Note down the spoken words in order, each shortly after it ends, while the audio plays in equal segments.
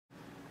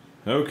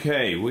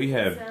Okay, we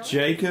have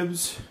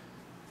Jacob's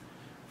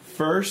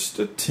first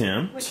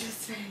attempt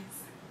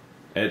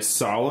at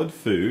solid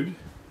food.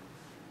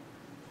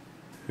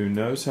 Who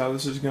knows how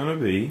this is going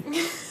to be?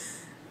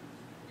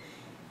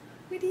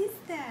 What is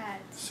that?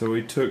 So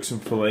we took some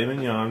filet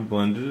mignon,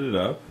 blended it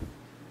up.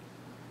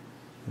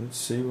 Let's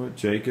see what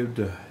Jacob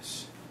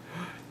does.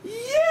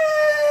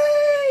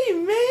 Yay,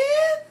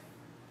 man!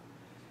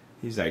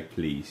 He's like,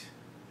 please.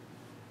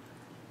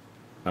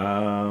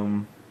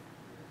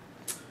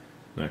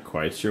 Not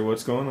quite sure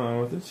what's going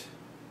on with it.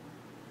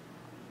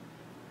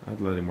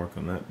 I'd let him work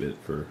on that bit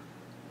for...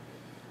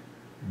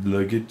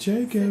 Look at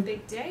Jacob.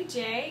 It's a big day,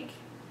 Jake.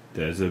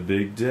 That's a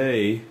big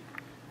day.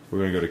 We're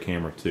going to go to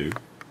camera 2.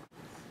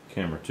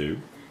 Camera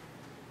 2.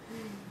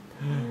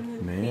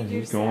 Man,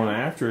 he's going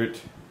after it.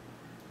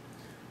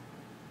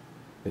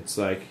 It's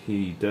like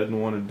he doesn't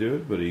want to do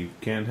it, but he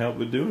can't help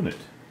but doing it.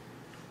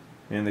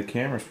 And the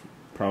camera's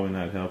probably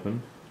not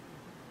helping.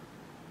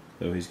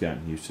 Though he's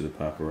gotten used to the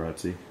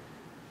paparazzi.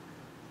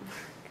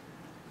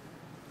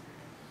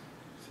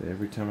 So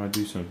every time I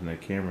do something, that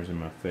camera's in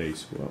my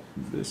face. Well,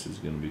 this is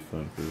going to be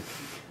fun for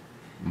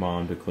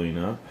Mom to clean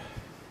up.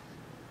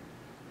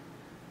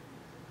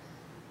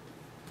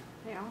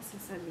 They also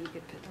said that you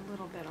could put a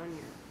little bit on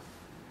your...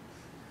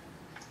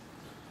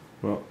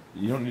 Well,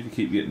 you don't need to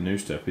keep getting new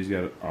stuff. He's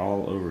got it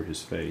all over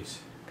his face.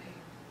 Okay.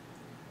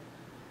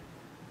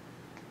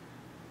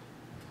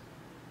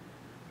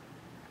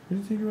 What do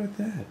you think about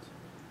that?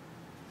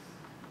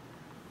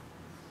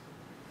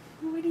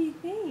 What do you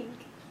think?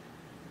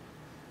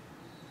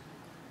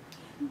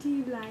 Do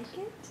you like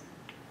it?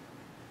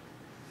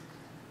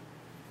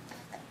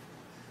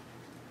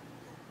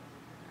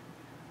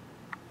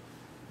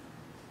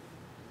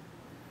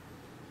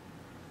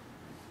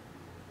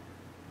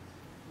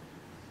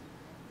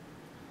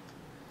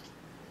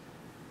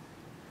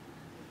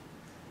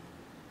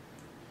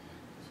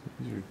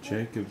 These are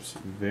Jacob's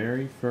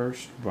very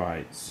first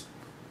bites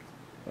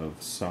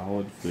of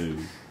solid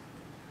food.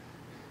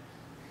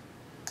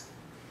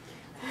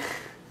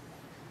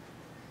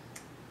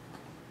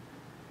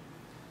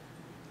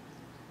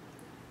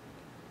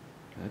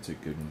 That's a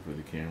good one for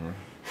the camera.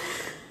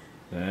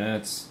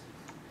 That's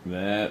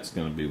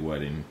gonna be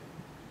wedding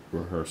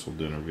rehearsal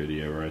dinner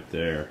video right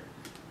there.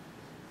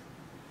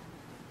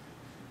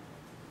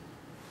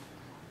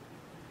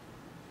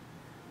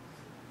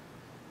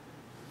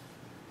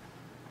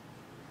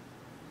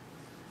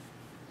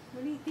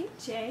 What do you think,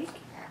 Jake?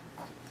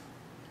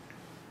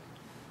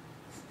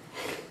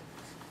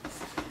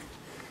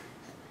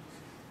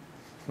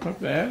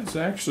 Not bad. It's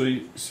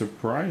actually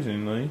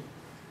surprisingly...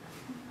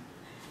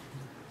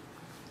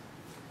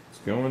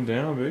 going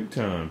down big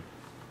time.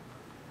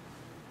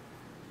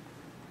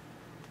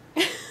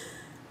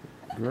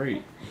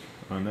 Great.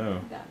 I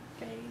know. That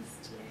face,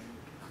 Jake.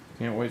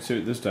 Can't wait to see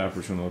what this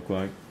diaper's going to look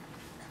like.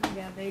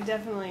 Yeah, they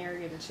definitely are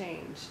going to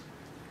change.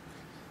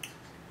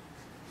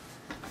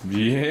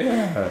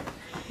 Yeah.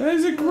 That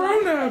is a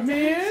grown-up,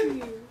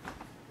 man.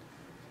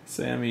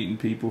 Say I'm eating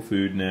people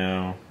food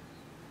now.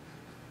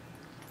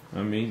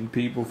 I'm eating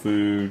people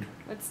food.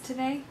 What's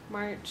today?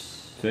 March...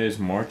 Today is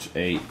March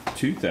 8th,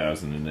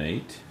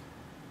 2008.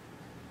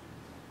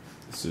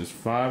 This is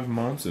 5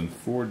 months and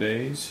 4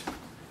 days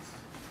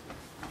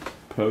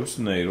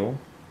postnatal.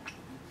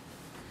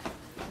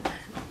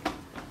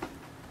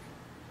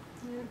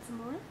 You want some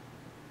more?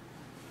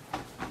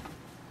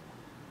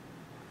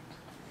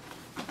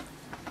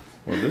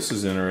 Well, this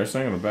is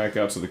interesting. I'm going to back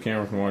out so the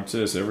camera can watch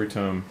this. Every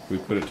time we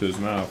put it to his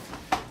mouth,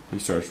 he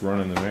starts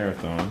running the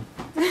marathon.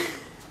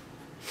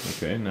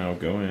 Okay, now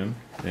go in.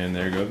 And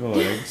there go the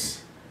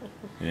legs.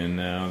 And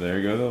now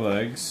there go the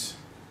legs.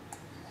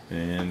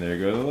 And there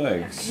go the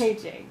legs. Okay,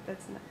 Jake,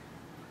 that's not...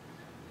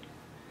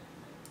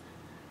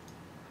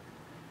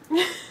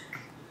 Yes.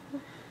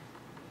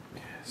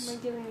 Am I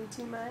giving you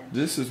too much?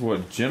 This is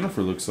what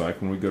Jennifer looks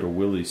like when we go to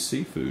Willie's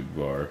Seafood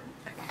Bar.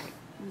 Okay,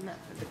 enough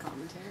of the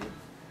commentary.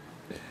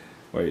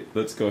 Wait,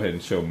 let's go ahead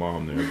and show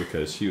Mom there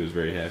because she was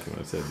very happy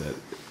when I said that.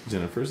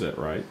 Jennifer, is that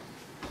right?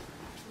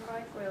 I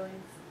like Willie's.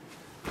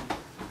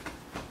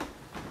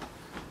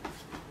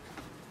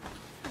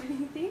 What do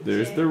you think,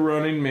 There's Jake? the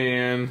running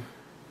man.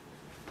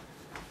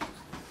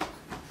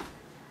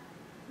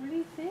 What do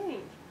you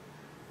think?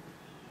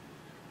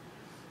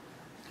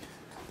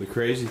 The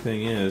crazy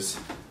thing is,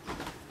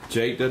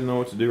 Jake doesn't know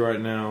what to do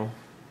right now,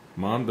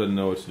 Mom doesn't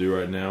know what to do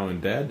right now,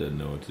 and Dad doesn't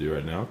know what to do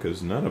right now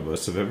because none of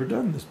us have ever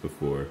done this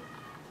before.